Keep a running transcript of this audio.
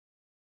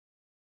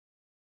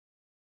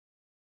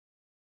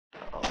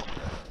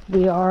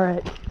We are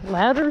at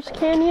Ladder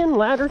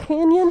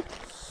Canyon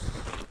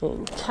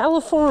in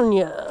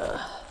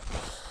California.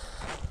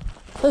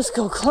 Let's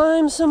go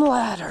climb some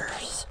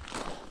ladders.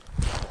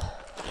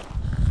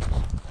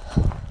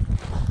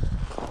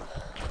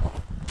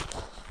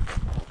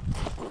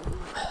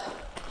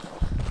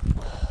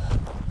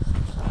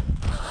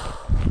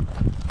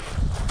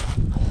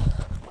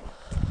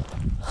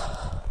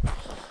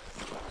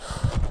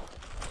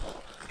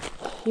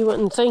 You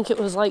wouldn't think it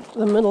was like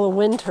the middle of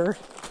winter.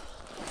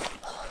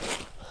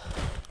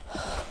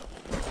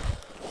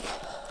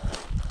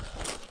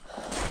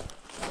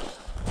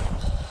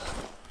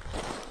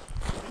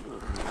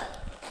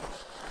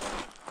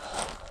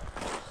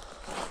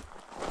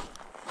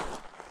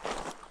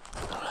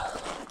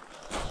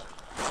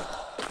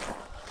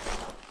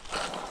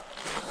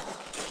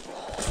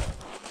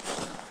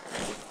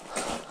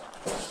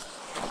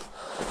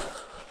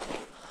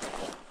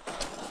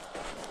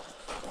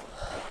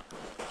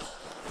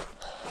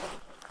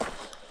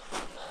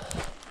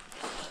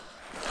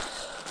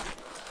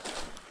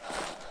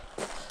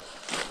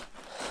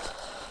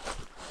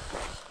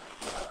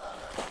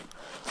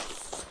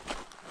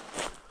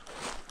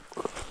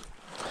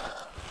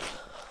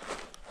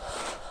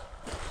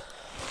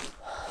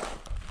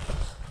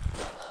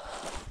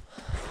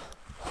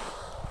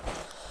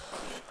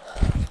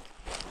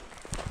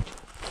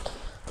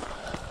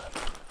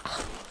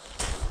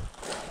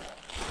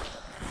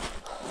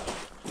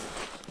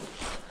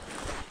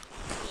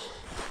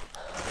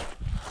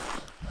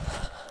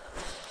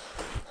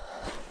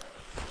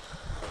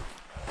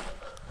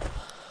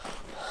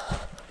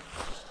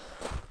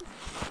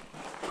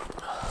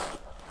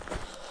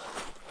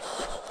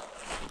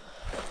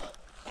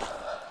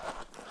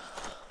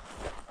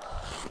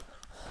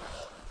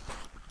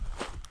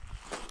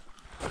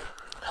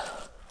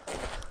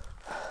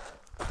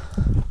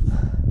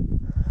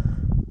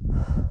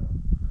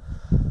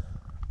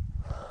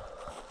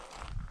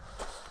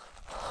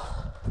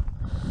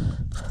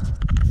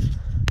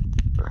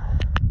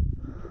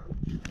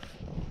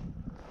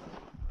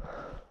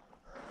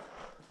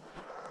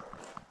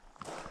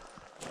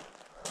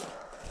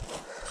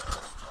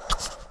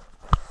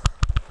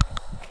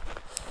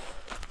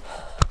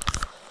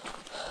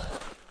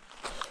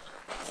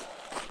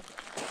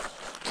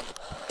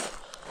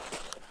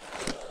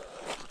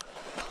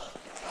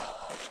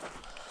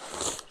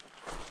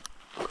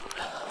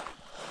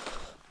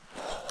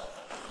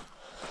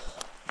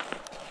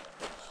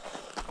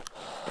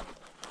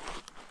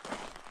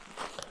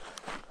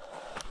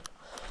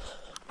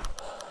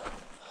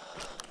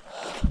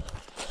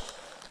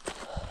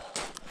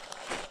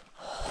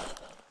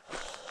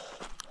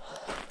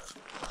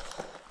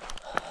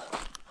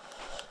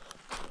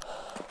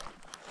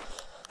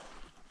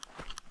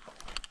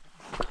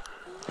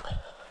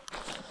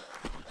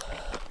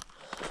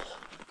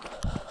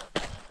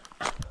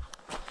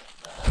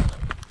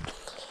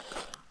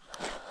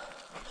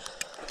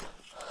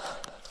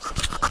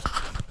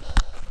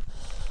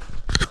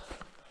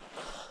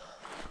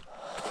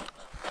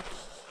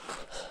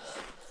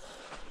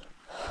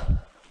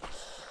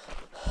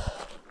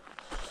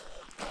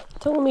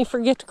 Don't let me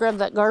forget to grab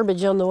that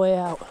garbage on the way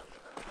out.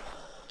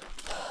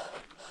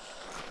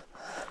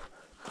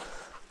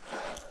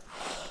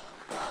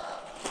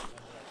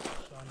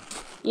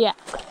 Yeah.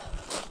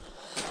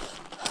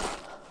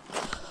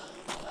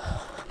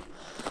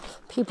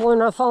 People are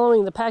not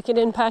following the pack it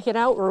in, pack it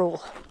out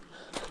rule.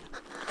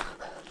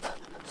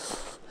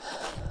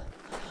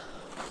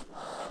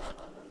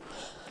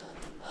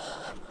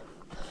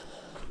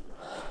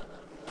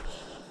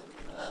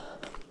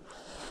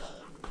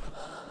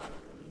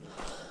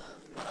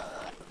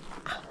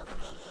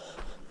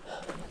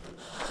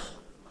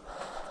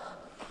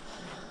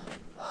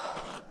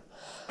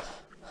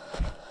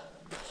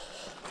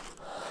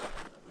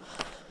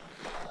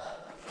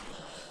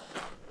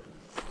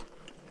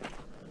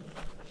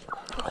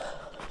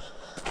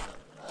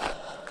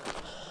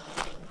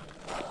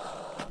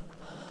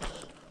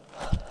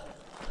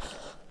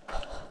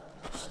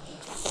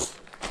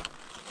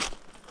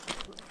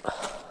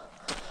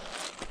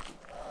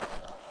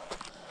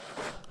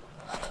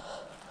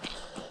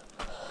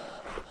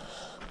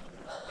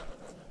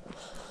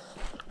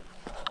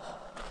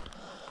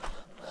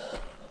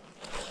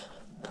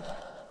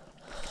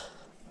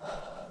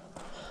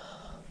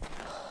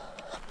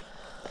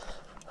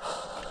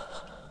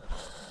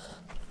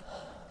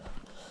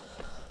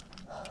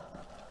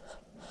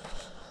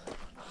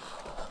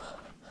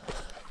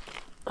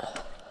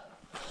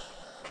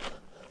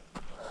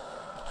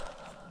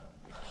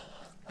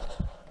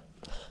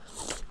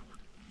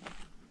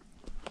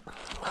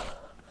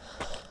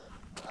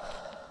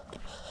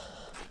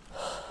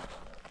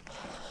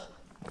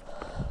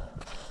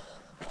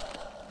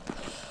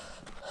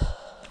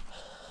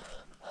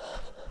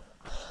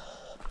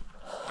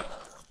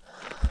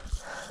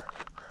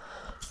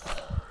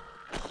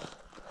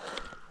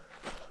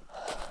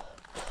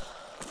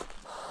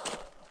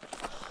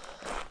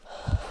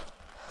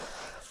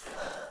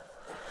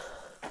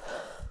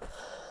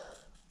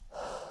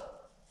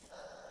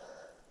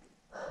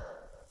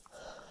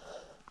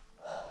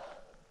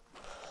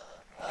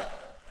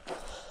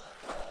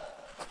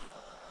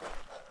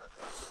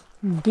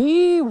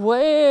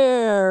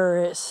 Beware,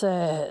 it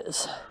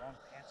says.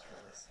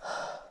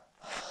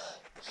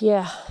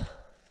 Yeah.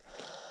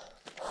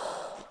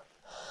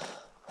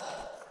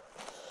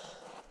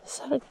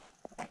 Is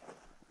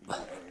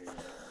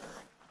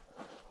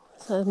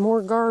that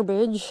more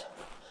garbage?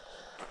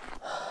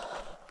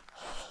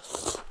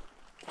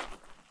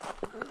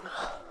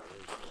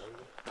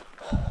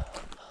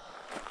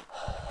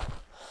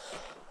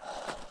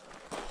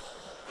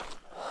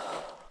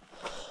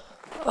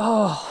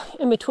 Oh,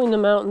 in between the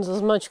mountains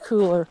is much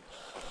cooler.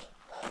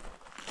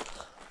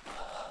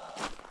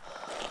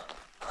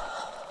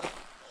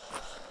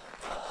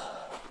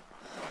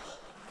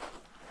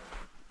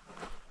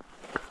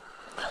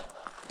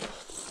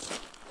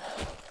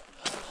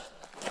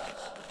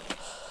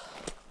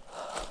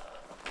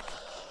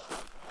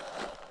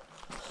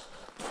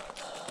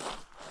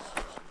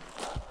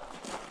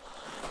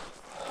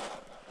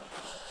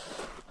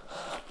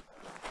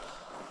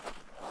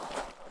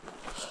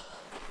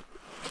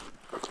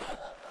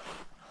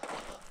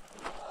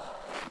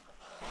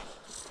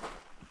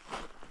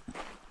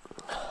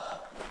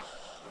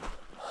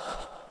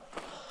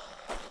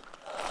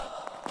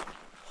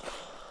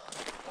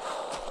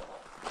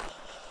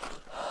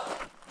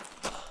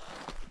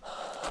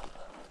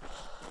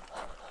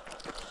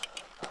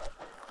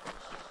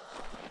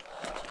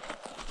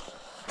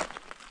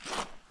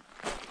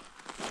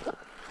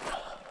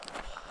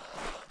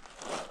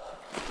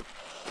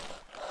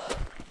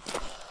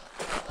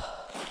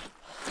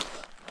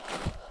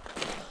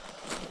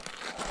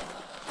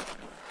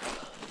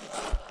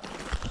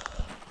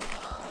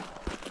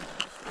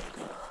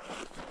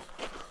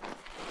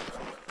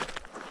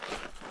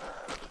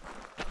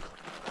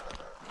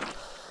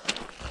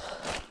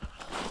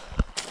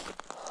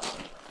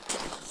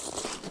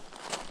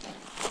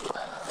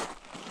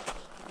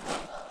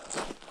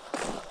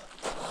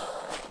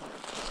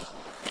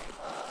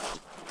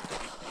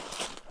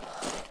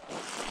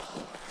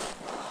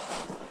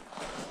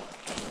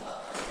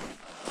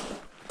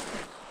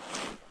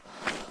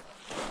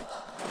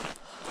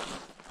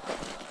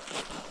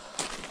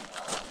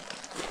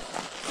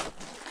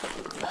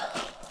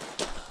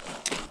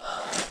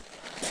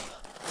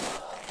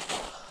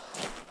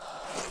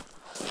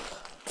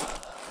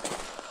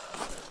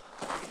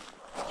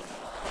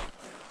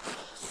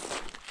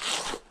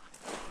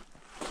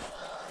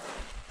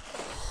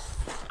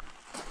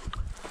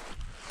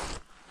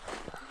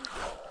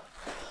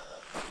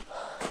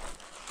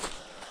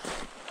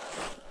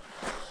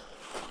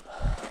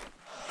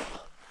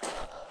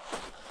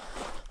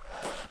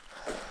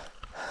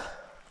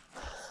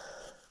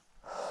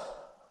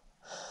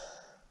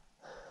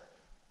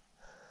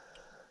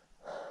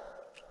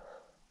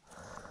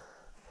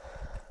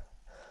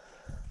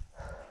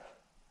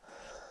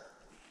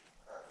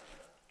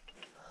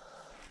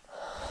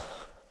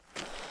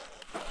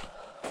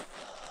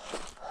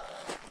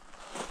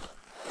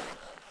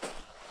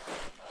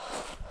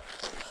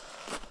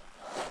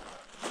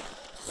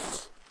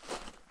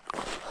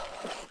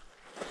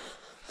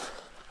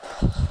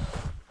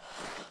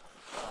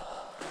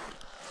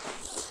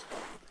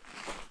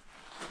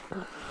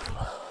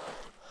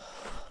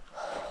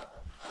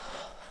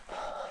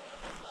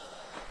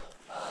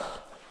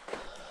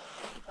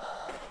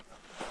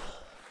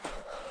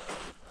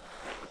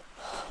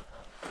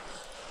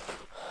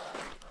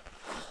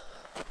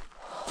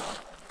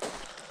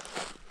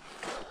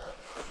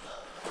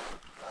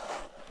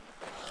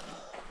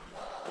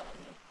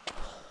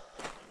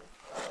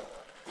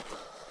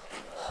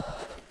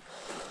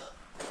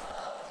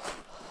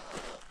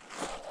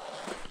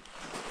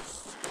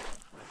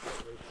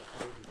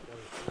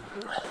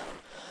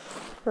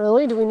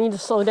 Really? Do we need to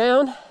slow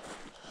down?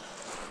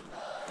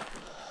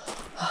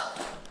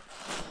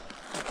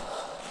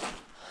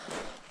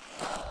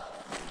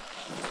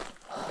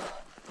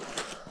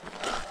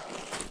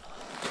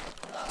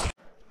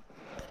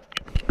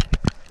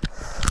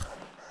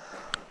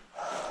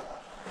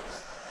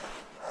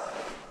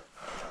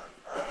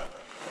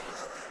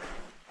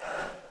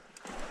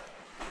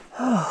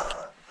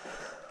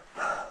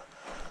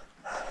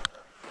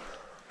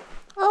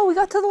 Oh, we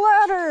got to the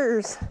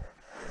ladders.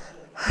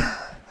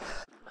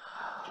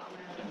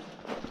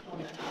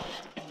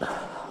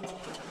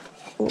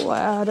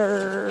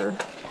 Ladder.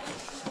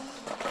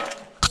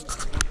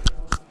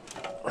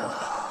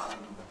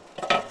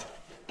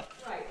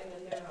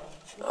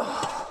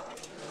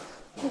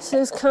 This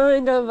is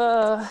kind of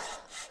a...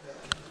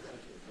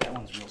 That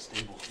one's real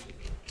stable.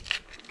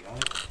 Got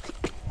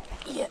it?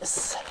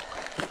 Yes.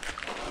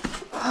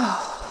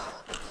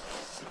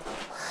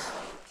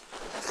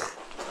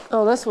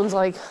 Oh, this one's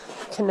like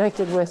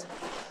connected with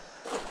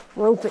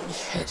rope and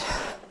shit.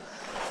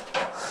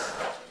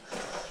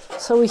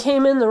 So we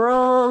came in the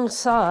wrong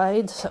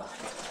side, so...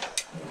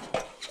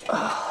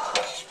 Well,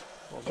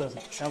 it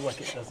doesn't, sounds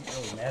like it doesn't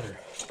really matter.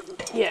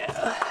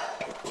 Yeah.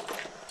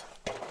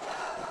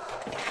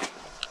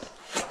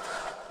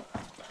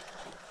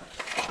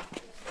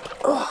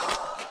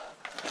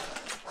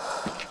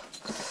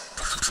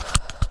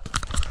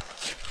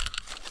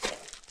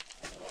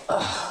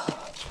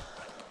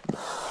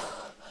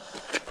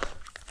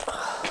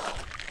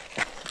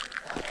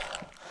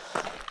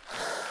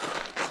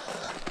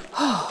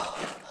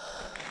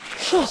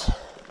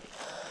 shit.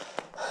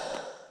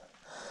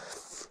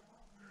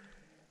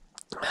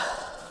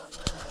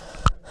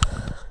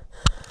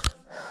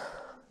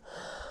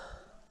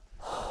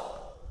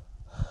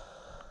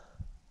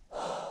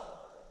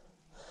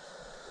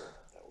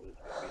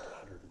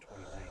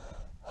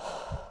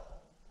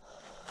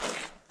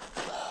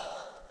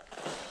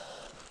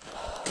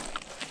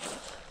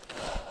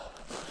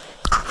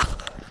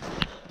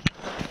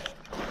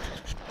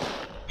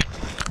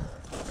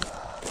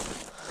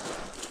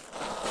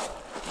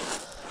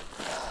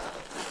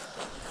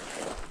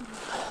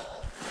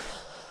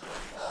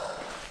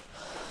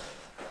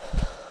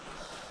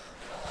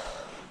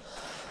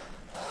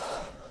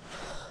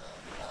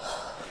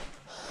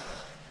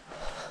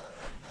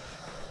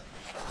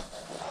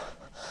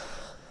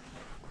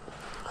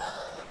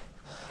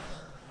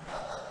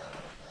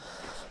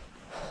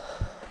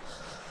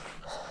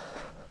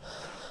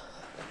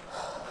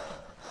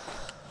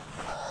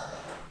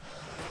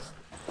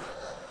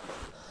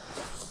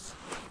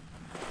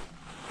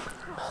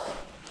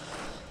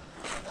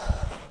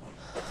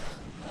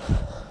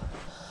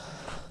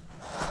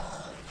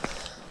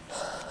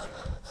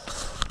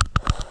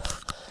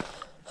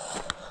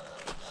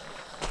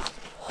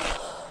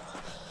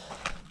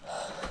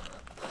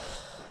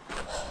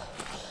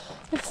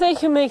 If they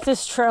can make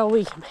this trail,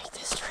 we can make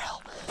this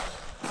trail.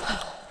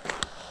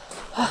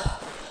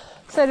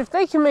 Said if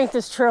they can make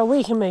this trail,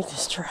 we can make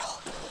this trail.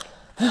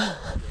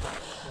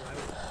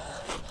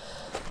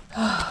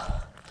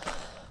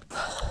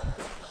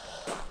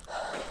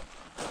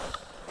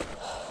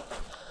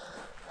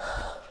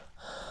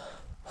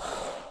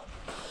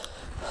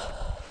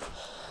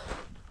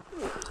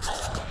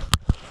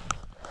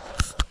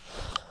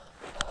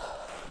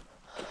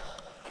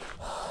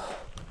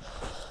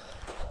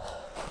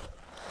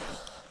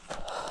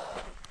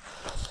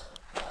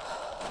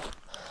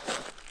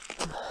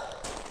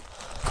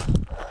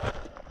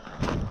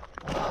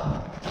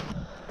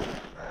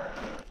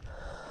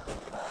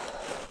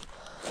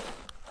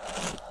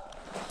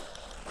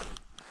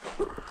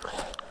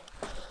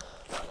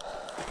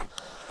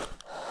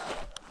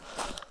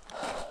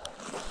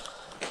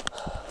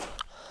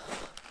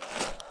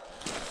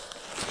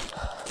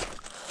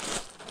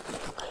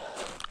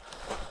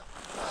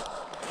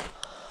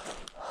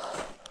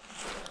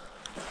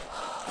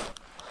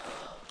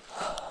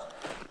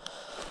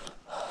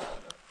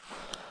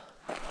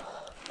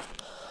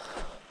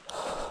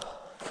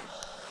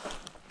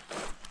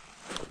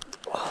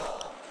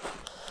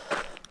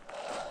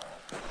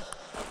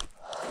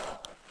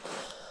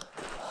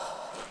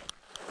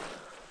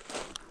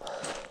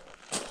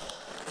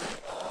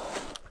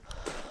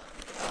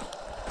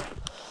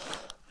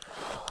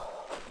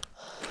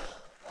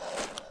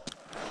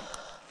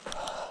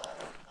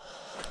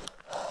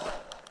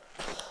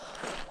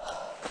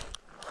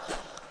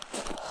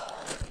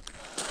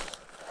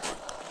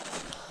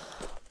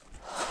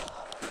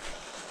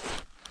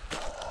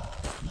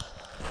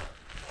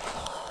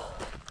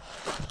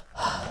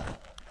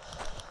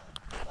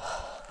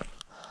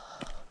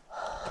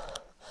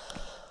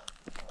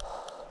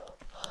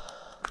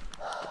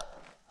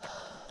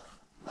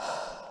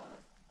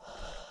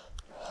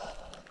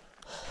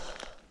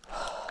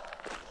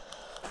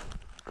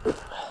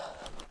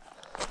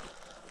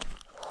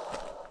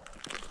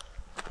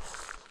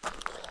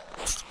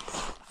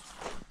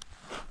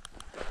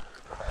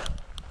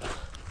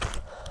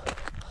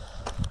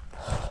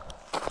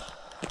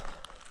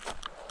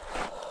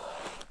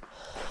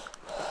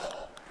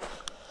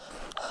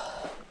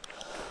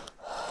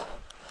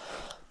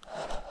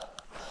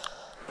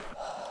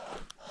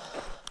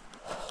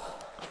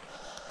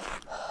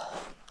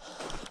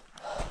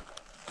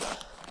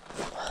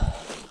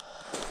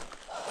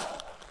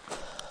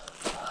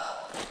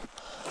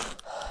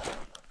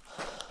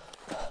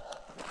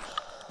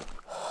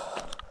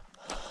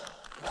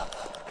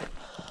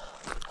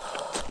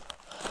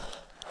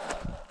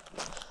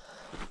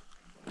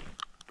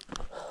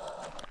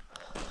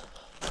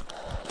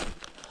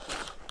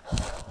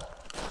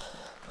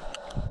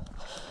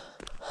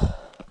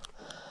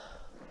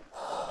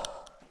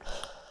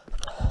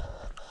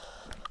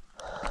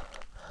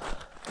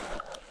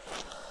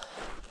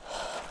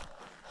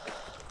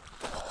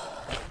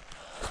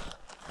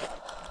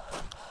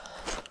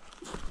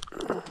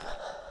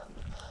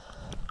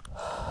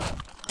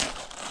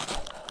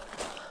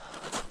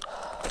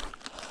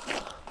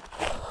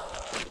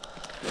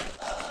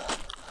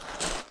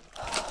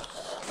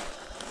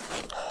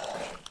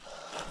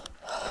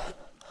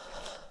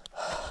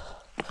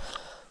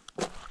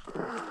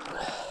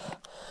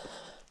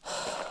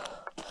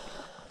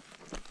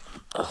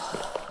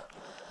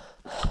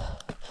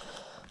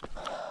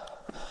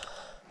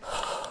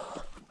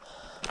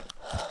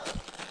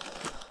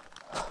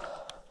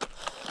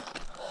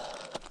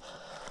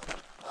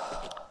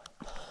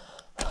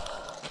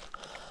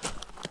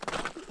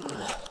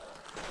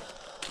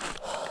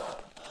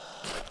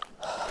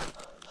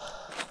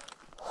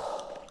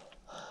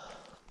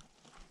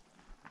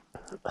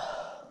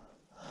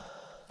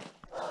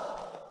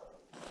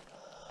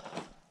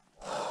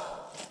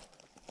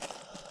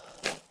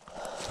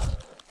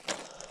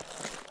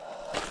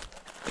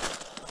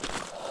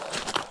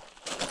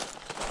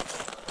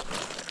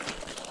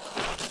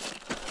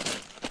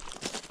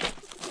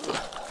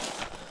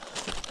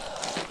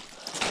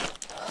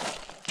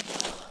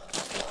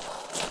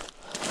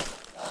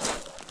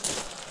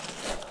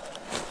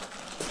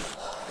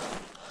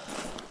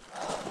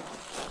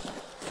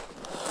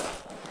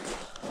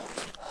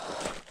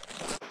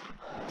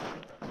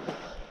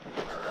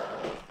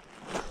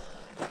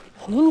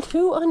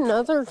 into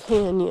another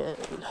canyon.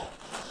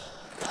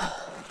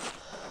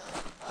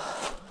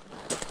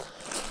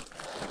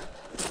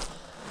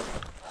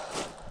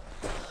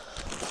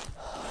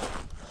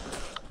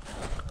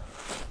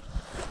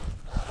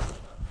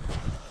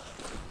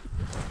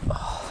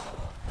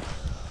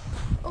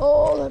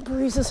 Oh, that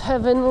breeze is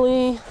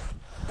heavenly.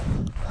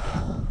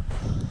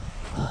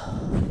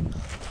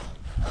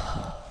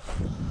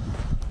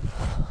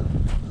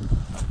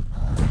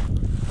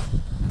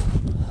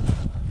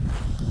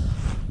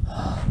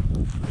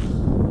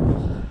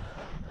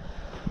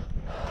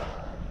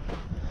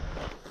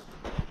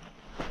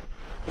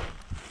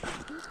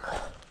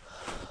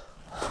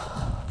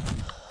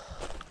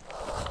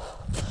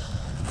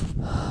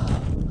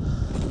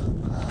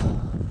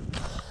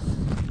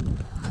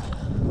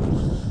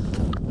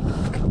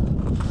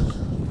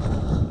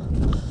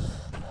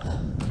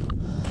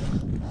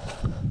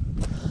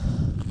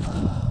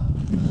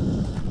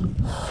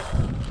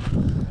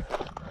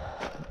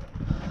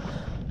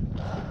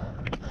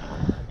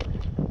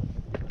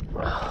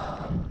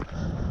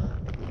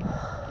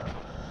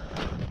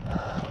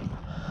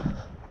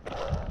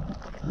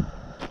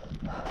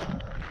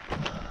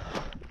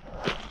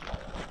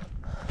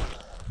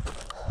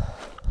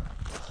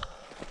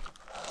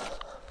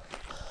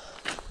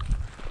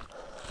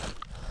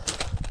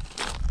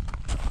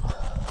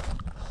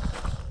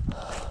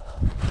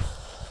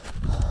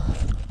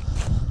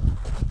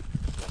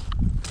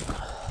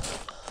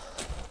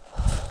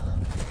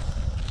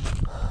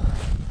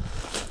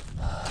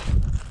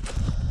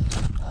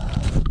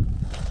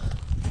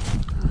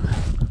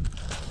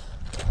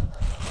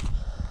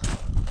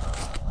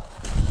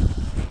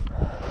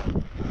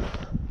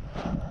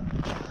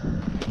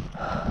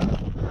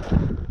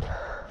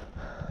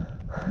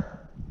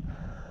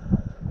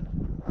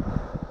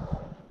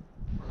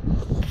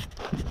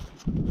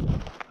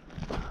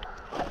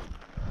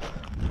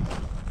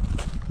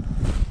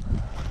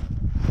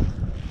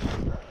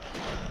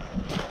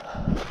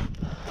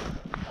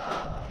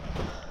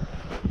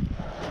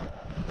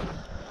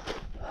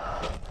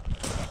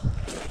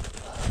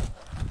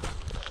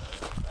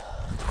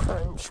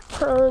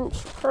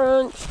 Crunch,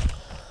 crunch.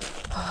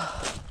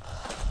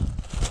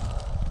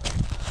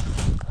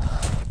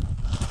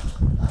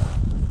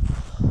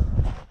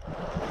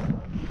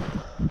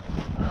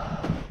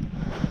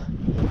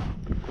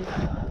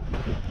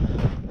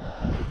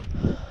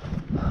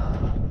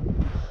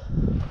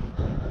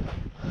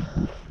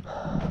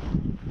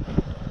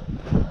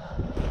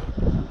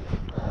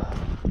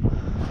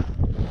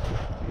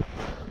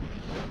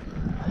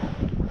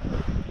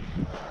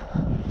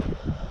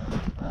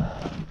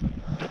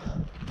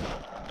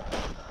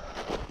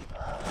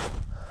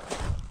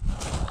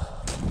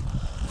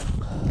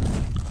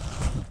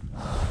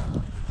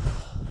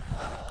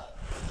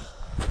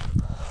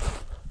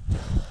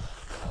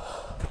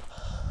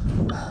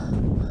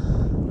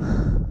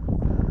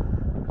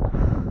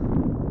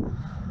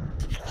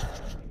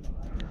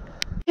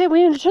 Okay,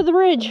 we made it to the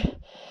bridge.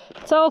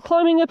 It's all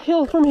climbing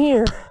uphill from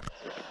here.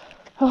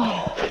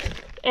 Oh,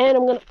 and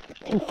I'm gonna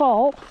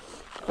fall.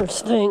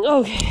 First thing.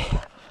 Okay,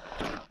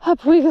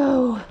 up we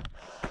go.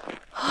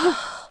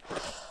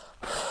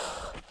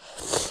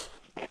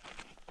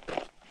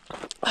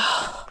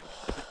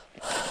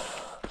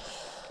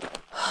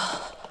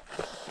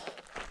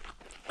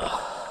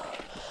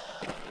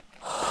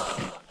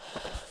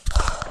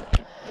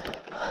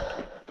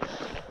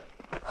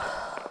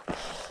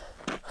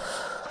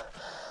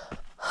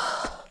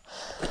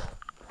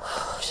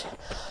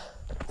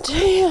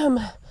 Damn.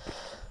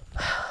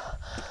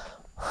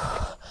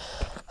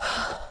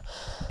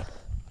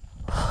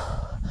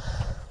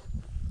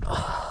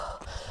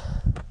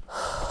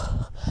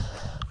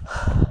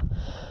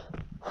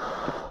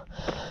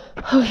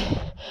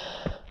 Okay.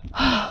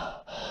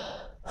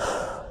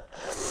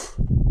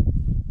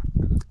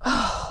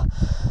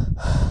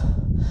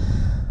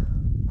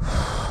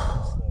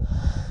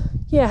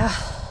 Yeah.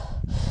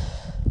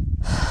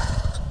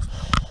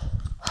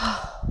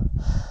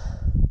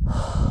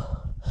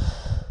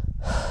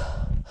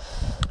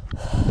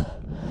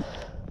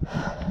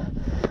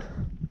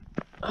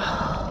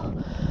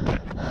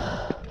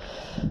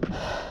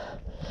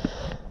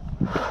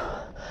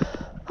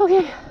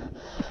 Okay.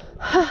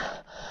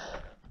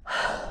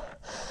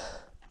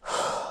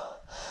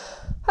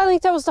 I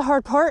think that was the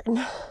hard part.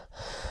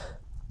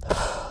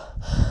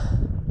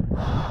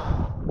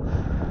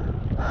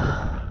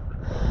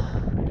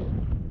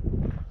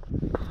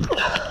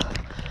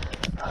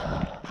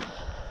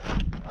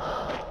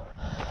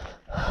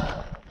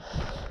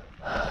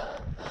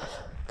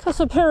 Because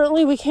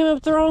apparently we came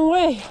up the wrong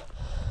way.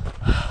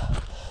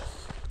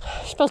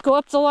 You're supposed to go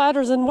up the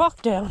ladders and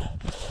walk down.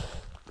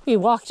 We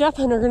walked up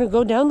and are going to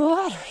go down the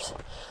ladders.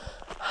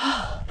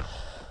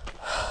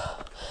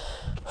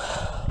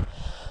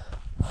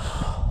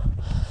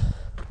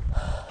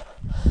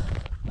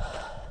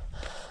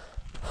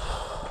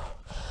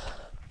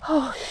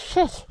 Oh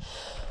shit.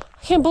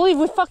 I can't believe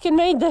we fucking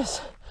made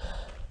this.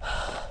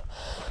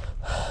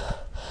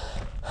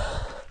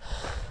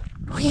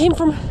 We came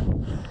from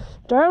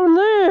down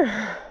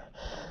there.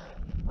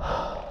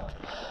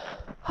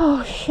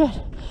 Oh shit.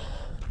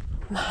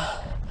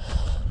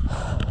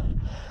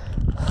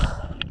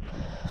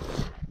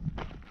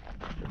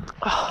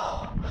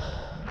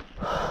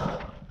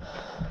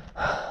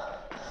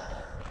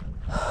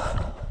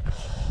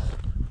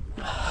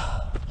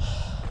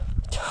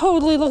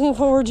 Totally looking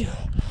forward to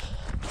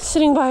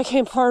sitting by a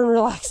campfire and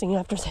relaxing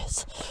after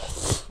this.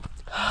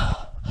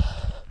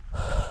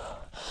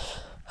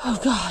 Oh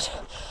God,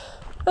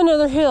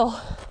 another hill.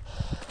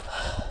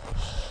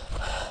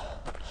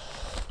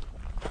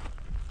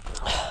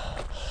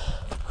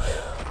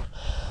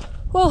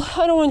 Well,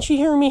 I don't want you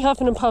hearing me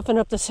huffing and puffing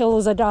up this hill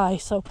as I die,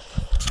 so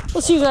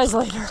we'll see you guys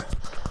later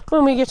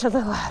when we get to the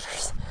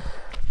ladders.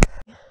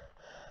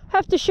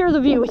 Have to share the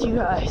view with you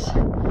guys.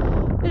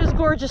 It is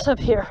gorgeous up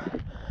here.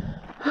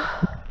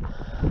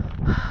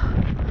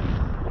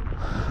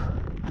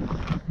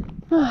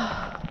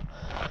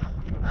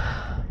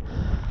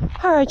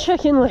 All right,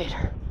 check in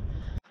later.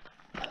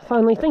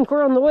 Finally think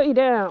we're on the way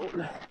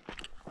down.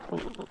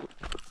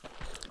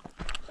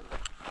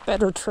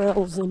 Better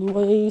trails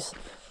anyways.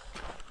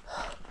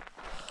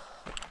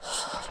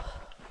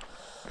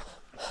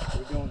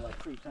 We're going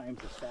like 3 times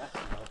as fast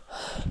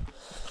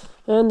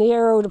now. And the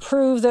arrow to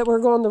prove that we're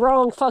going the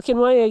wrong fucking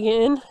way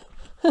again.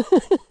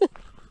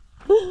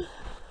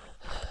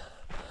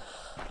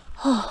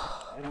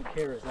 I don't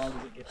care as long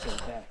as it gets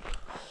us back.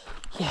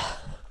 Yeah.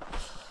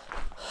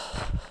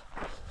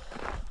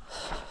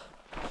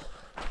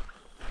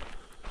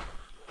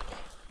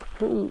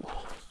 Ooh.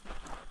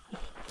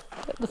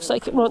 That looks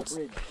like it wants...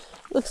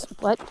 Looks...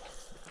 What?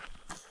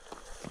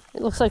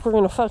 It looks like we're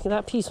gonna fuck...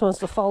 That piece wants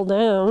to fall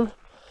down.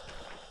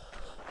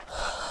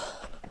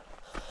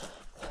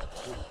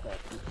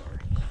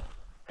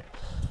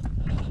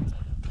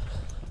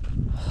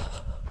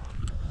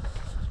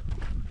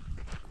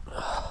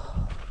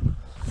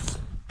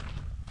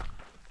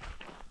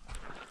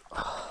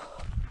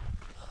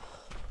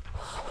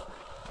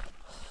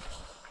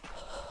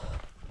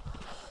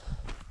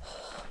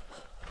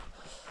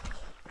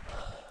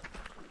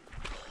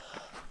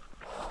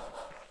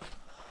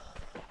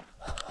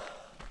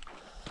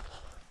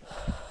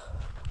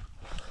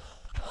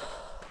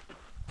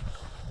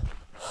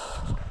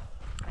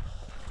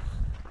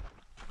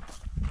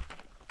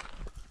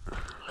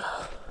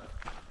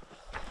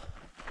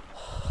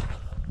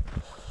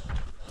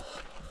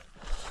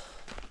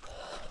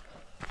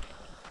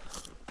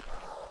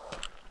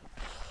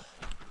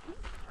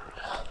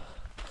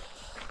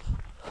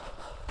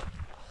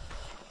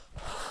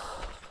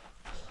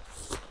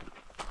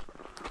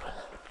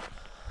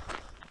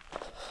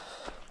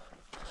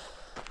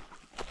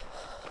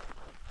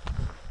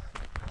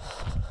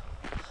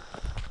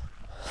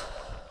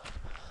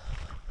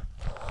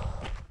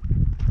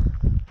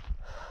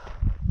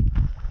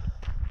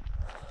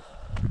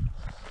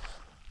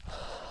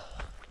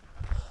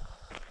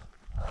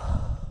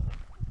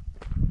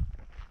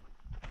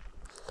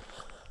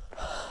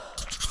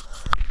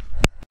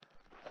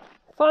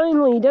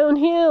 Finally,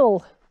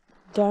 downhill.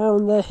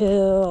 Down the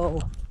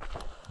hill.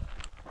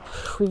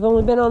 We've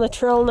only been on the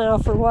trail now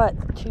for what,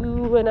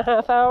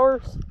 2.5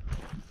 hours?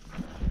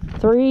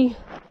 3?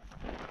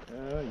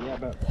 Yeah,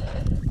 about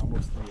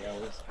almost 3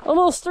 hours.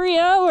 Almost 3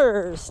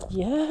 hours,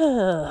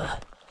 yeah.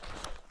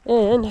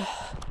 And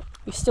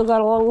we still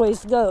got a long ways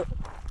to go.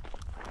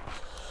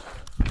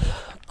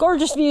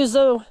 Gorgeous views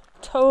though,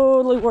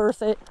 totally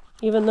worth it,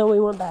 even though we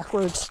went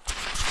backwards.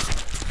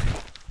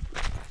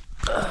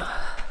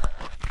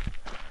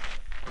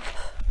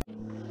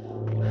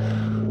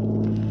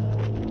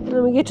 And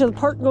then we get to the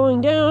part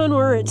going down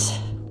where it's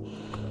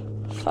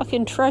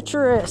fucking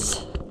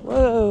treacherous.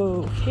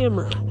 Whoa,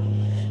 camera.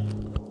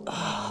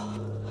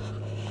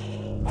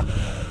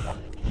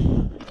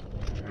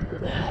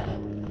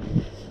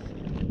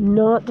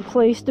 Not the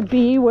place to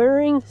be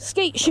wearing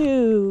skate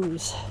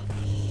shoes.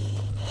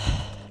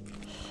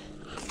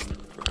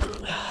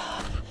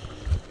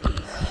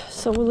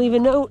 So we'll leave a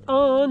note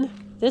on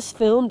this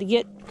film to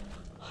get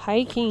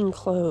hiking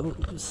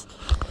clothes.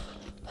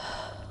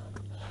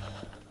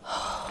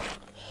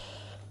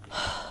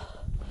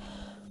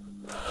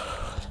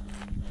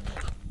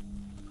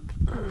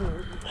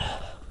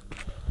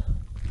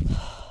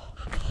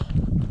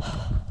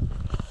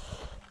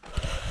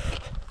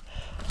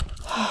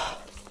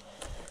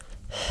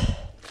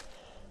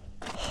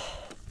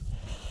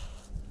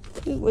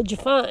 What'd you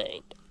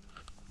find?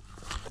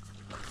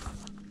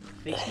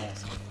 Face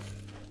mask.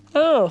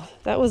 Oh,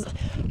 that was...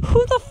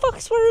 Who the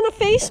fuck's wearing a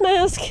face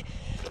mask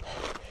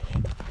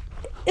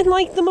in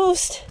like the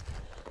most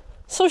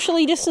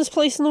socially distanced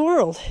place in the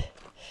world?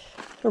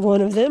 Or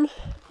one of them.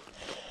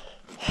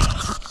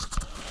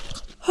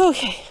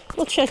 Okay,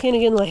 we'll check in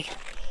again later.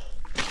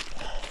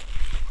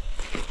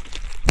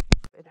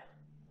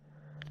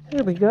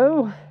 There we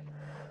go.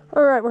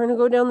 Alright, we're gonna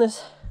go down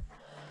this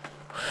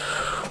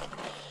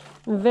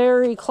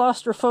very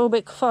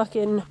claustrophobic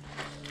fucking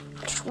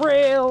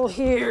trail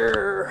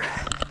here.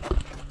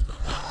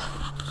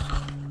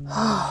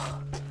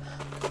 I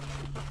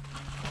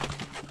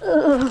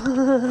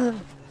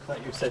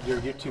thought you said your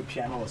YouTube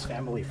channel was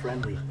family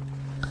friendly.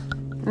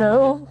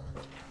 No.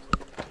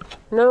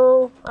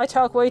 No, I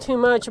talk way too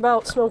much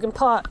about smoking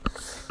pot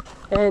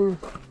and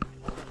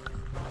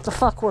the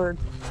fuck word.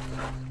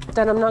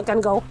 Then I'm not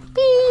gonna go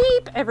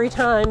beep every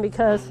time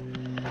because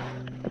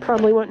I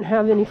probably wouldn't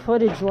have any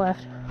footage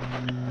left.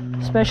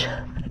 Especially.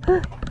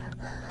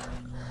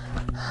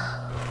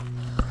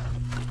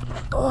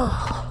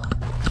 Oh.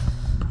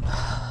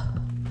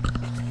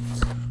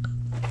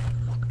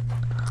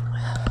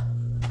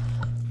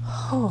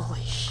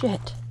 Holy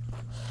shit.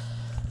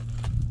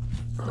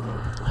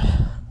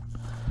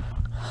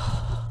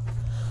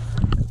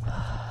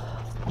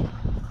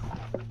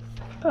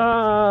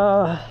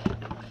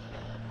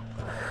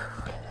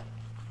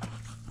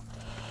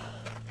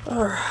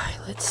 Alright,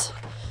 let's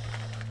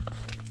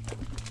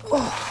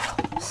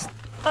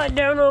slide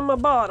down on my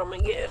bottom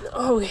again.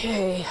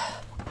 Okay.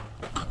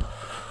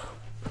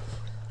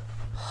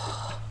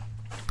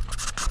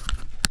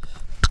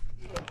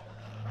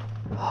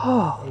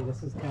 Oh. Hey,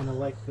 this is kind of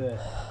like the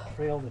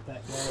trail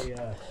that guy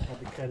had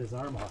to cut his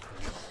arm off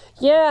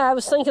in. Yeah, I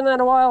was thinking that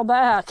a while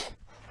back.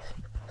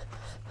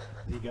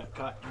 He got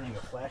caught during a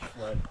flash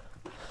flood.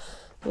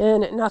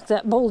 And it knocked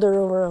that boulder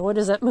over. What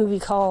is that movie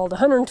called?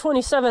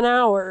 127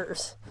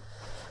 Hours.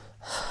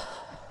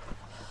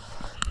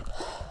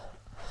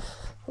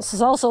 This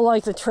is also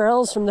like the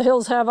trails from The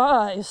Hills Have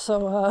Eyes,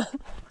 so,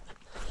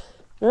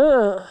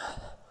 yeah.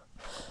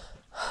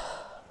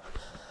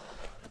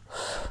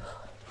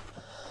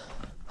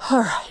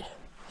 All right.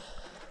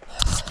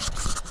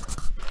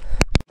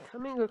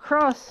 Coming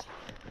across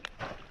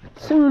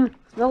soon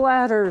the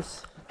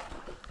ladders.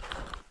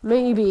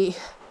 Maybe.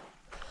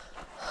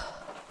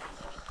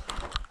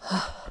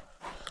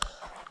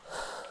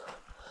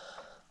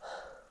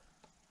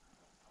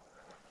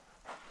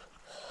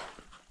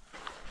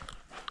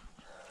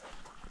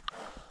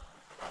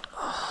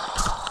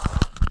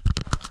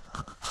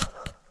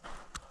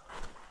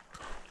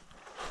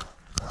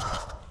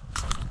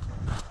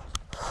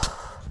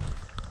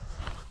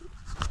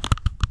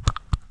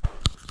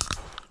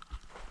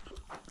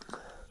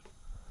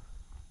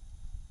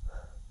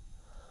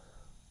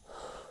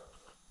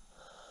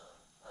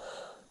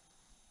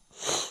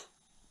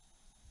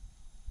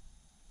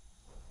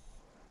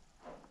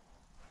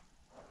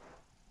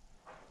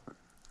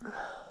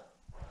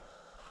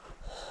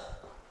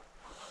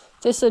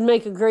 This would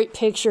make a great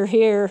picture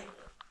here.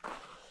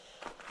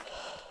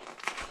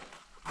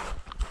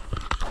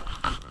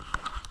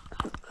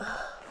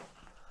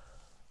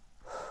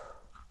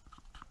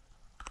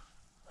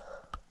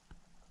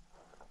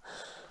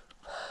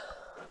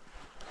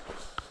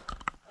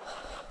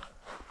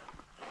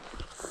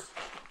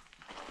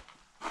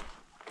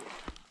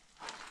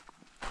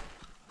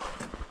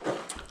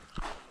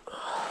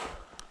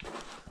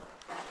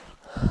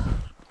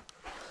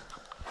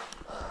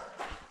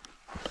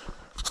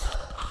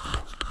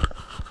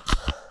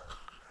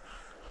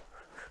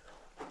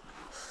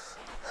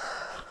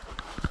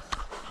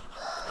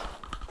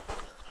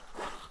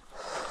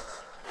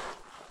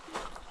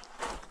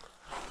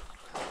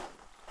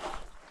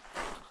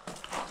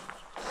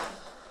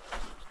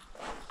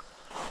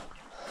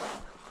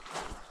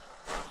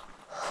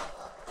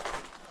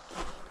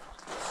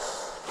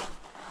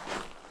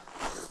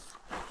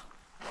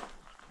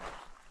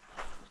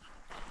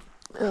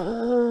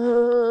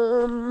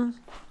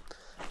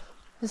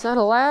 Is that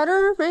a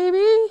ladder, maybe?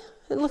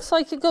 It looks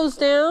like it goes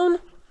down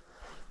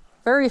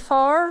very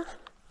far.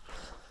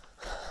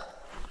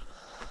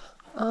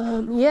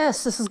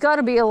 Yes, this has got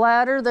to be a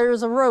ladder.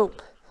 There's a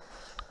rope.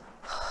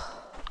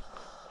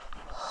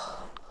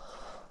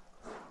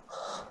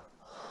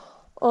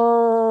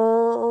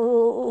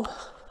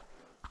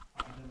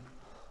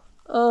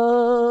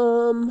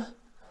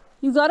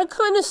 You got to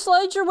kind of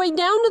slide your way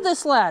down to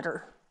this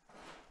ladder.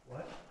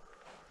 What?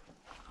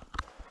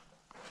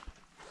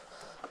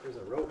 There's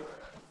a rope.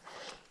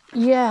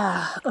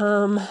 Yeah,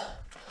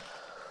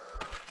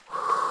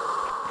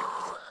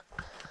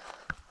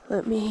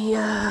 let me,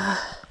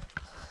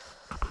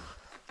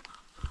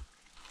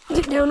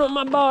 get down on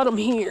my bottom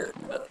here.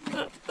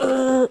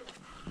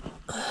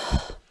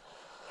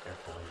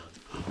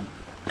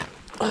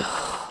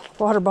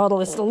 Water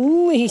bottle is the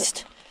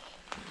least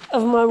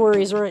of my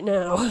worries right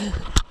now.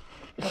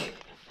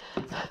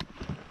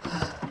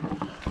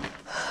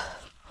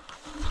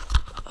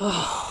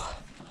 Oh,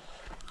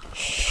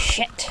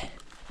 shit.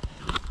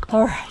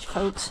 All right,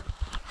 folks.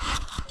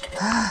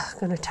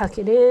 Gonna tuck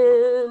it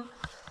in.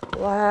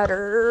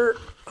 Ladder.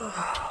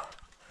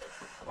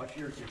 Watch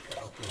yours. Okay,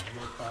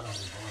 you're caught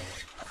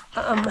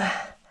on the bottom.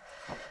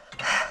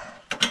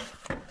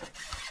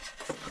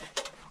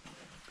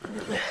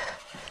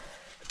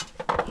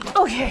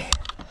 Okay.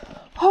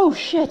 Oh,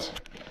 shit.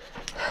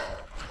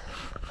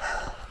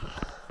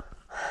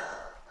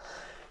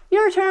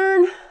 Your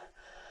turn.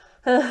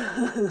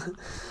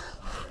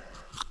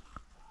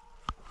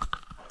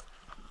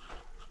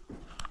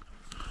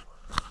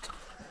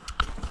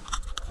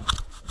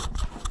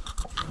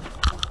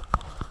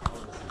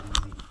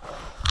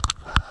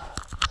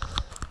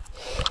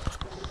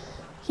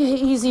 Yeah,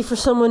 easy for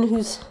someone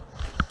who's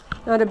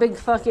not a big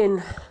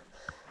fucking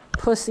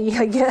pussy,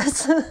 I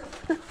guess.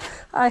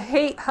 I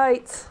hate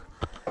heights.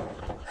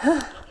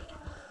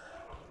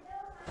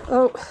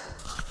 Oh.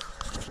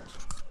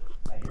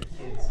 I hear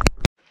kids.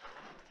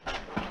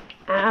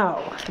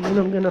 Ow. And then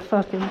I'm gonna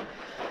fucking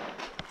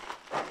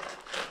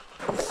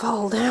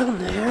fall down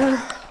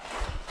there.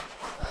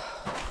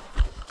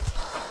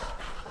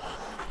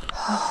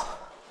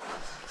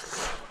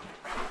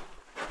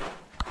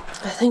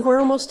 I think we're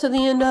almost to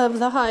the end of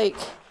the hike.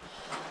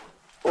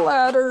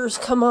 Ladders,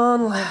 come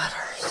on,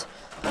 ladders.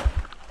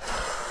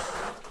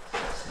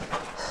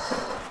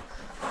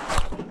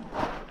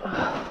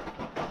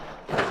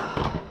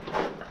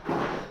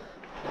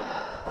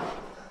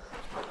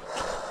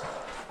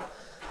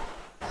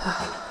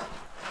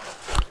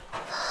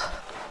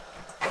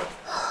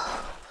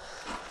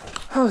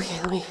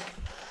 Okay, let me.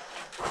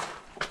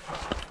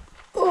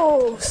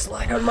 Oh,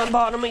 slide on my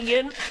bottom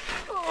again.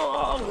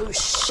 Oh,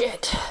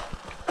 shit.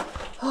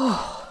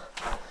 Oh.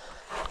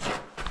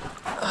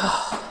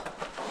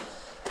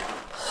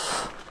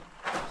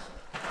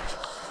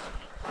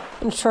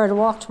 I'm gonna try to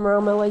walk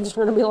tomorrow. My legs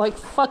are gonna be like,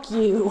 fuck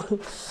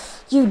you.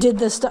 You did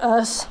this to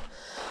us.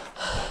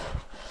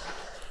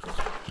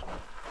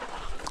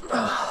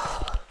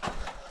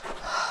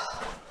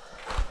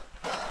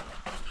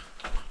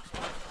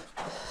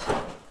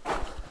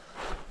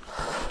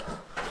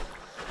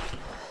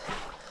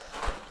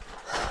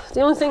 The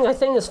only thing I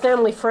think is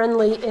family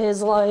friendly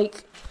is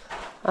like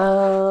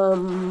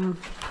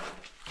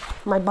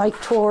my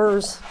bike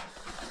tours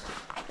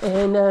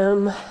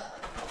and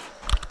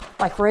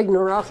like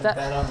Ragnarok. Isn't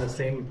that on the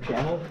same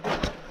channel?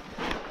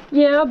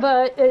 Yeah,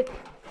 but it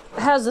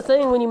has the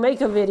thing when you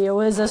make a video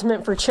is this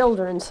meant for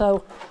children,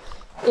 so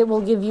it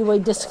will give you a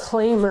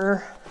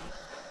disclaimer.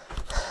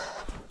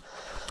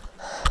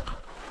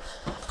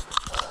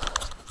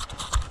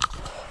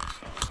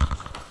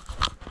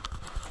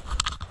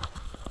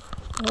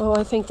 Oh,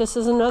 I think this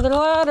is another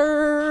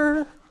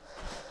ladder.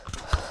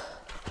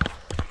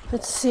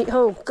 Let's see.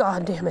 Oh,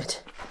 god damn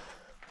it.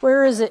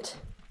 Where is it?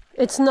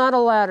 It's not a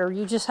ladder.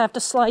 You just have to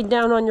slide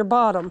down on your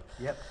bottom.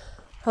 Yep.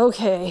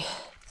 Okay.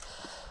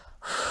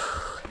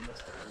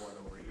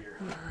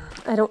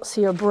 I don't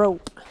see a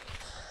rope.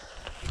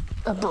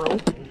 A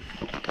rope.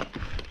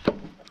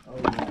 Oh,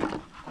 yeah.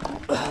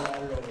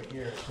 Ladder over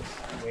here. It's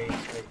just way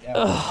straight down.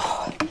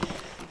 Oh.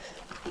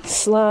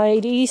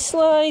 Slidey,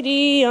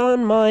 slidey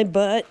on my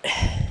butt.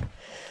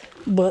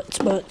 Butts.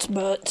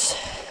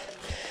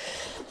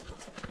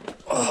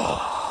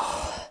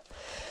 Oh.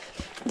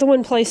 The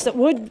one place that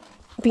would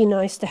be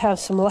nice to have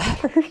some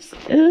ladders.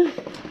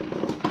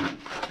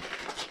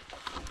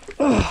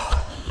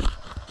 Oh.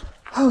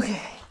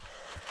 Okay.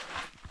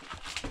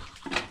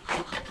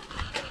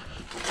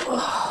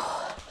 Oh.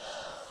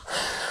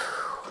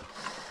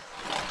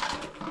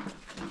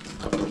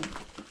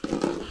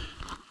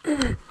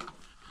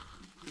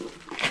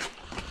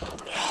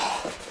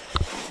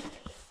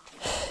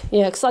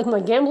 Yeah, it's like my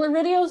gambler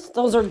videos.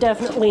 Those are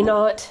definitely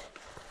not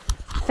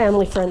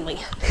family friendly.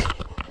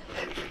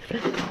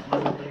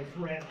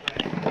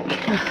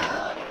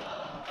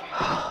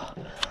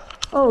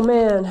 Oh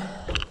man,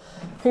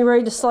 are you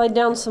ready to slide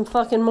down some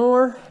fucking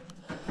more?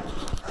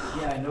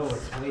 Yeah, I know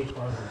it's way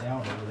farther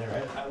down over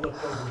there. I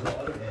looked over the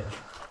other edge.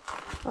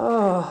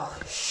 Oh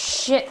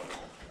shit.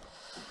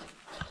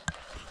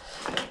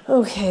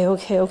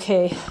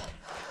 Okay.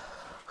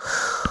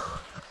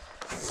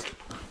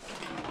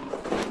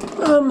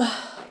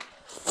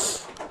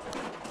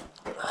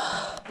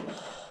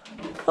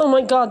 Oh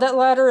my god, that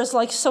ladder is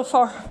like so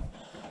far.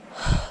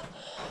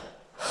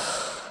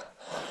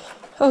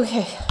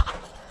 Okay.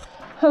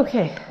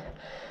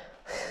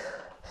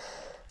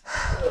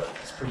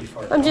 It's pretty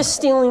far I'm down. just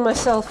stealing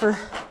myself or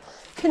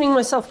getting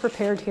myself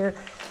prepared here.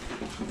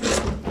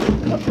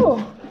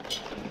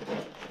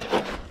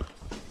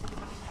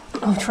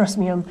 Oh, trust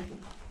me, I'm.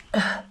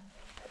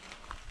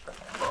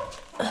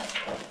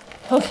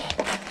 Okay,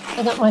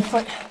 I got my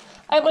foot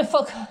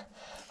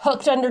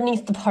hooked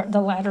underneath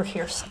the ladder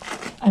here, so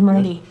I'm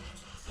ready.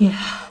 Yeah.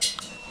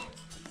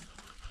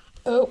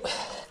 Oh.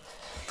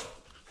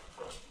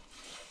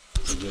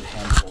 It's a good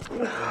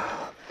handful.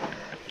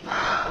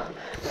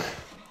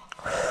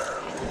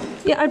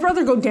 Yeah, I'd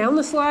rather go down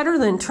this ladder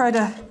than try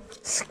to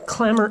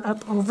clamber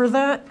up over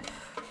that.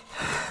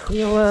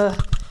 We'll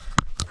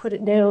put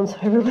it down so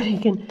everybody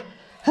can.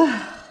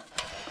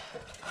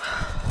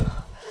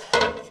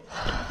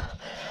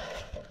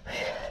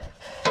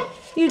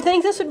 You'd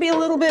think this would be a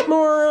little bit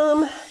more,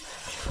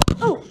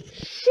 oh,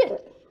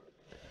 shit.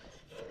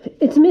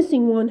 It's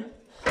missing one.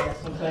 Yeah,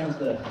 sometimes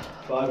the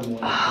bottom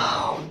one.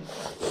 Oh,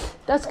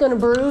 that's gonna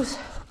bruise.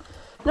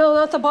 No,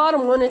 not the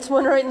bottom one. It's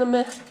one right in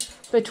the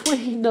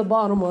between the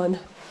bottom one.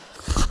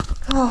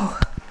 Oh.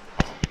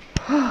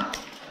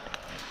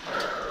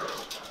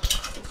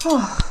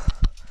 Oh.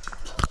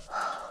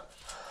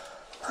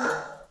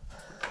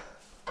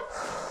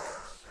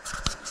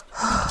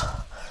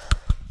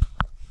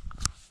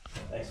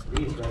 Nice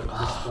breeze right in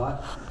this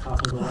spot,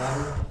 top of the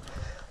ladder.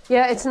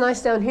 Yeah, it's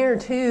nice down here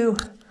too.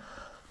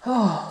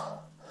 Oh.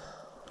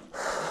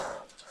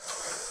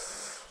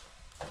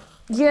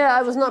 Yeah,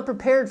 I was not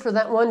prepared for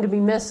that one to be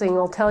missing.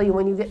 I'll tell you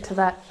when you get to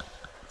that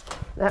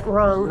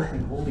rung.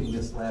 Nothing holding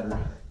this ladder.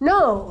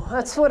 No,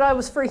 that's what I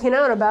was freaking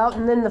out about,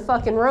 and then the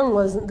fucking rung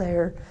wasn't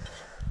there.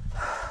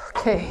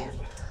 Okay.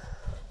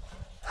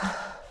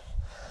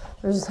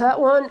 There's that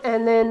one,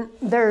 and then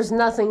there's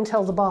nothing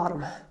till the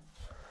bottom.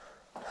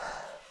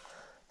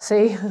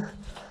 See?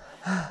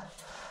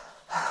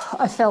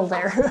 I fell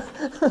there.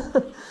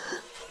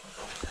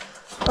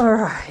 All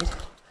right.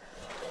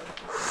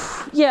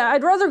 Yeah,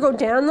 I'd rather go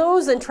down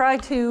those than try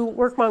to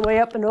work my way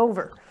up and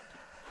over.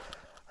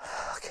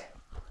 Okay.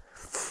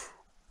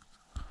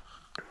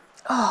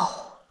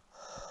 Oh.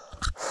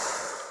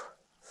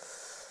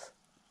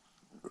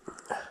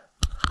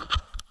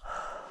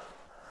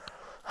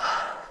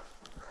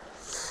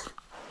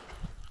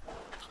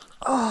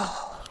 Oh.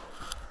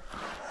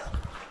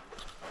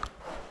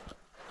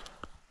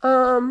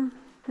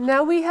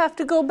 Now we have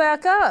to go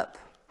back up.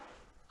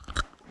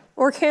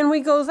 Or can we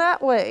go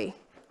that way?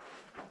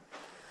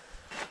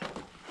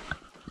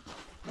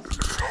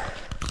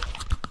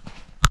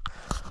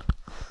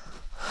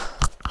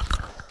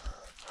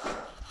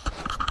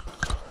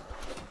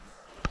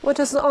 What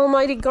does the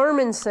almighty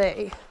Garmin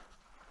say?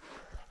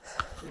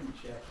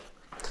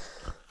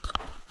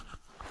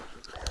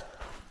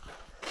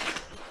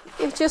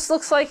 It just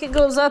looks like it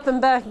goes up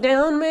and back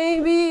down,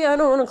 maybe. I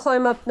don't want to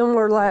climb up no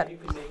more ladder.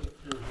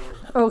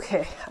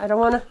 Okay, I don't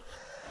want to.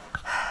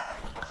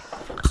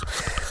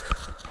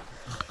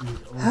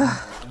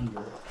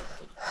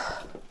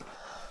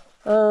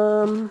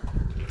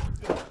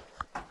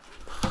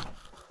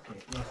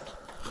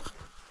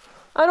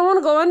 I don't want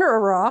to go under a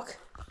rock.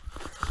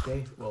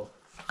 Okay, well,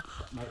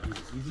 that might be the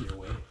easier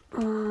way.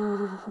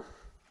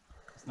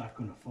 It's not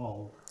going to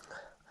fall.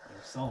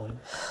 They're solid.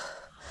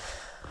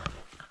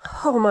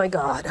 Oh my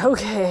God.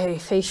 Okay,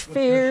 face your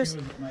fears.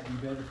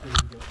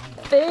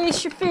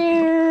 Face your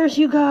fears.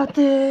 You got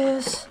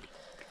this.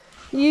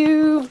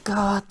 You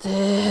got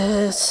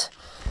this.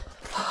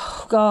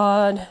 Oh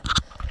God.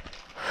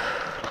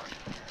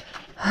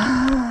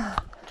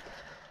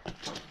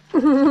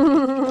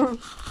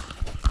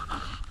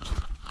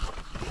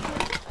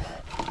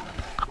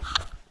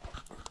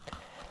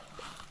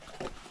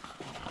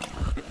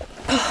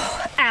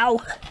 Ow.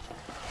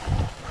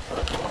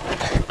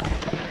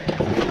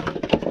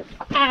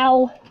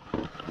 Ow.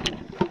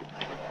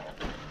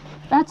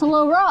 That's a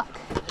low rock.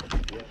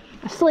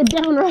 I slid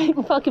down right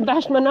and fucking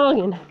bashed my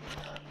noggin.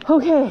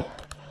 Okay.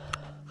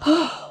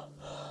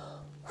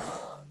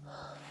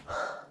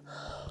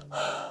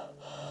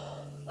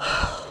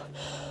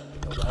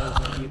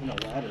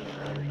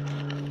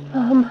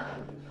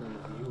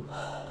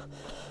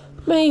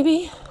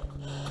 Maybe.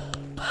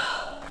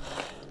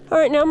 All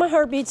right, now my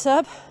heart beats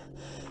up.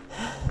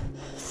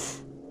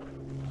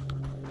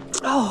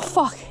 Oh,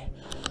 fuck.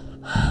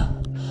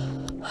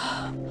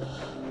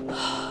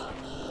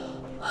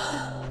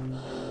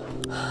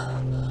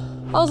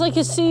 All I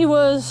could see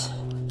was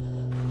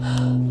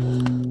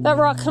that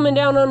rock coming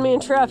down on me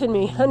and trapping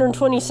me.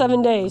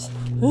 127 days.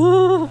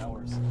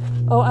 Hours.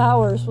 Oh,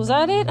 hours. Was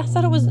that it? I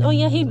thought it was... Oh,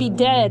 yeah, he'd be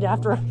dead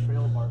after...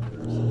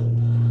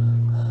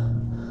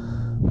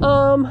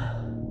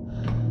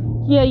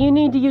 Yeah, you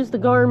need to use the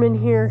Garmin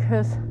here,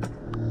 because...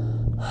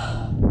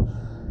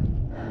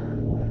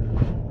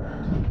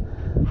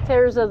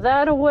 There's a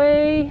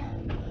that-away,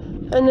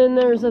 and then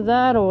there's a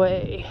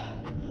that-away.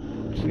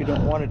 We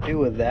don't want to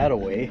do a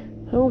that-away.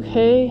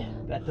 Okay.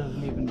 That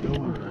doesn't even go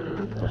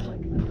under. It's like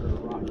under a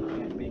rock. You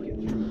can't make it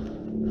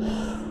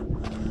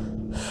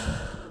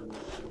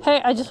through.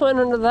 Hey, I just went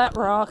under that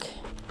rock.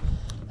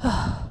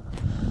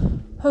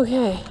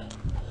 Okay.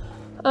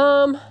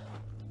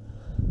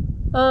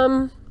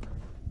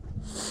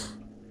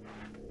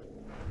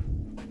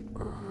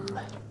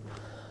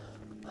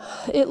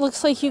 It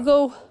looks like you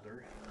go...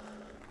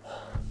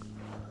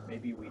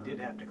 Maybe we did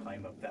have to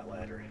climb up that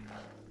ladder.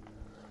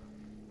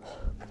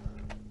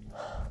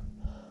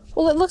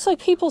 Well, it looks like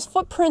people's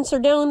footprints are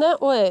down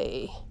that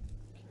way.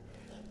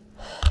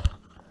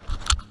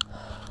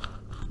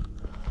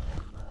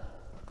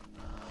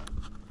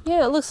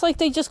 Yeah, it looks like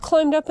they just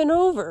climbed up and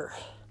over.